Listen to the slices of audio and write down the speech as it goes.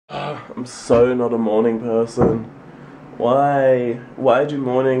I'm so not a morning person. Why? Why do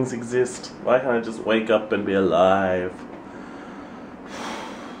mornings exist? Why can't I just wake up and be alive?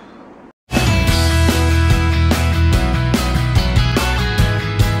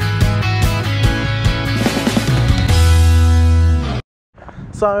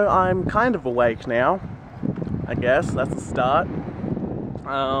 So I'm kind of awake now, I guess. That's a start.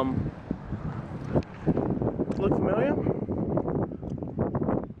 Look familiar?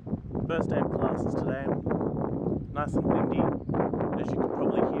 First day of classes today. Nice and windy, as you can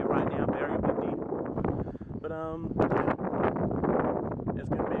probably hear right now, very windy. But yeah, it's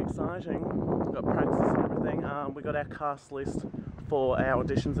going to be exciting. We've got practice and everything. We got our cast list for our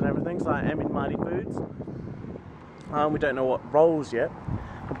auditions and everything, so I am in Mighty Foods. We don't know what roles yet,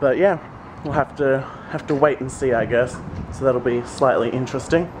 but yeah, we'll have to wait and see, I guess. So that'll be slightly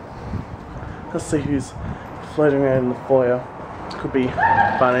interesting. Let's see who's floating around in the foyer. Could be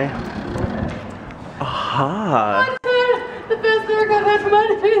funny. Aha! The first lyric I've heard from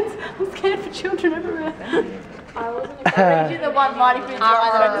Mighty Foods. I'm scared for children everywhere. I wasn't going to do the one Mighty Foods line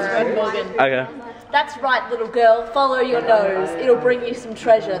that I just read, Morgan. Okay. That's right, little girl. Follow your nose. It'll bring you some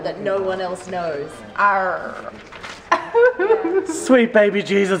treasure that no one else knows. Arr. Sweet baby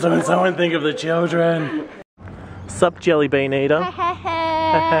Jesus, when someone think of the children. Sup, jelly bean eater.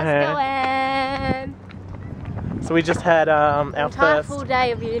 How's it going? So we just had our first full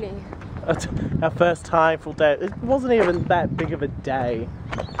day of uni. Our first time full day. It wasn't even that big of a day.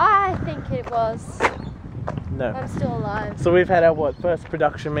 I think it was. No. I'm still alive. So we've had our first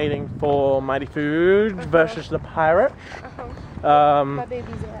production meeting for Mighty Food versus the Pirate. My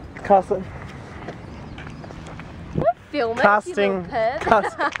baby's out. Casting. Film it, Casting. you little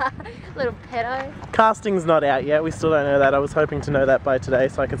pet. Little pedo. Casting's not out yet. We still don't know that. I was hoping to know that by today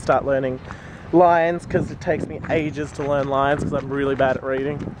so I could start learning lines, because it takes me ages to learn lines because I'm really bad at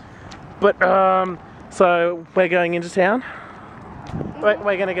reading. But so we're going into town. We're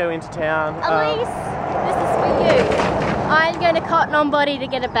going to go into town. Elise, this is for you. I'm going to Cotton On Body to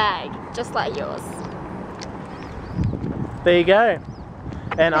get a bag, just like yours. There you go.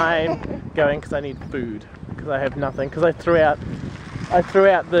 And I'm going because I need food, because I have nothing. Because I threw out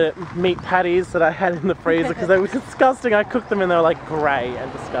the meat patties that I had in the freezer because they were disgusting. I cooked them and they were like grey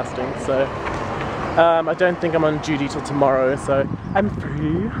and disgusting. So I don't think I'm on duty till tomorrow. So I'm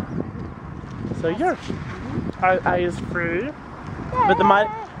free. So yeah, I is free. Yeah. But the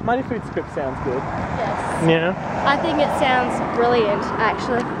Mighty Food script sounds good. Yes. Yeah. I think it sounds brilliant,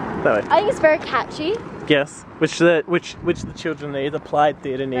 actually. That way. I think it's very catchy. Yes, which the children need. Applied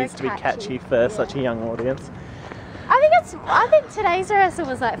theatre needs to be catchy for such a young audience. I think today's rehearsal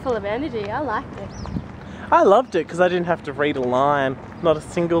was like full of energy. I liked it. I loved it because I didn't have to read a line, not a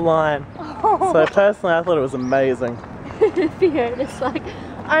single line. Oh. So personally, I thought it was amazing. Fiona's like,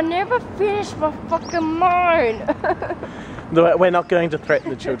 I never finished my fucking line. We're not going to threaten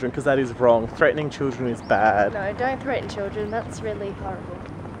the children because that is wrong. Threatening children is bad. No, don't threaten children. That's really horrible.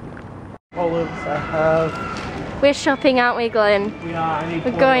 Olives I have. We're shopping, aren't we, Glenn? We are.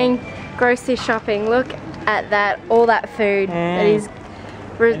 We're going grocery shopping. Look at that, all that food. That is.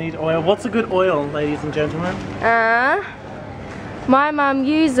 I need oil. What's a good oil, ladies and gentlemen? My mum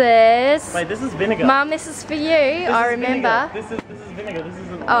uses. Wait, this is vinegar. Mum, this is for you. I remember. This is vinegar. This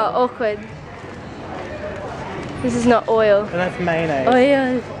isn't oil. Oh, awkward. This is not oil. And that's mayonnaise.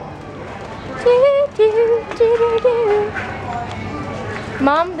 Oil.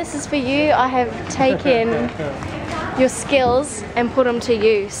 Mum, this is for you. I have taken your skills and put them to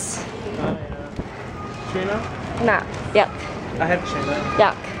use. Oh, yeah. Tuna? Nah. Yuck. I have tuna.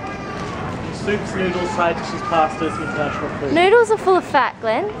 Yuck. Soups, noodles, side dishes, pastas, international food. Noodles are full of fat,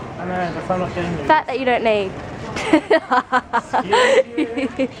 Glenn. I know, that's why I'm not getting noodles. Fat that you don't need.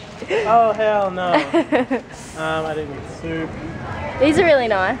 Excuse you? Oh, hell no. I didn't need soup. These are really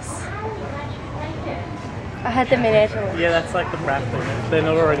nice. I had them in Italy. Yeah, that's like the wrap thing. They're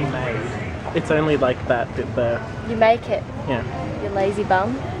not already made. It's only like that bit there. You make it. Yeah. You lazy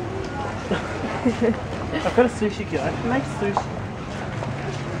bum. I've got a sushi kit. I can make sushi.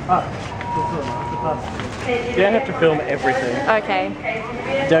 You don't have to film everything. Okay.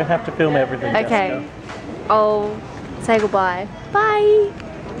 You don't have to film everything, Okay. Jessica. I'll say goodbye. Bye.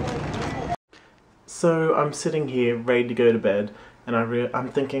 So I'm sitting here ready to go to bed, and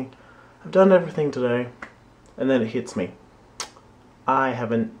I'm thinking, I've done everything today, and then it hits me. I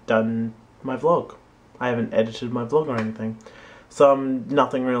haven't done my vlog. I haven't edited my vlog or anything. So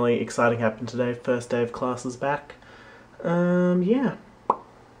nothing really exciting happened today. First day of classes back. Yeah.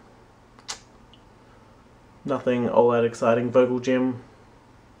 Nothing all that exciting. Vocal gym.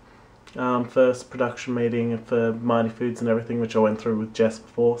 first production meeting for Mighty Foods and everything, which I went through with Jess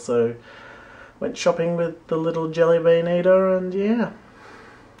before, so went shopping with the little jelly bean eater, and yeah.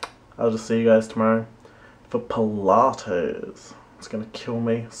 I'll just see you guys tomorrow for Pilates. It's gonna kill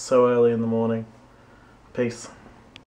me so early in the morning. Peace.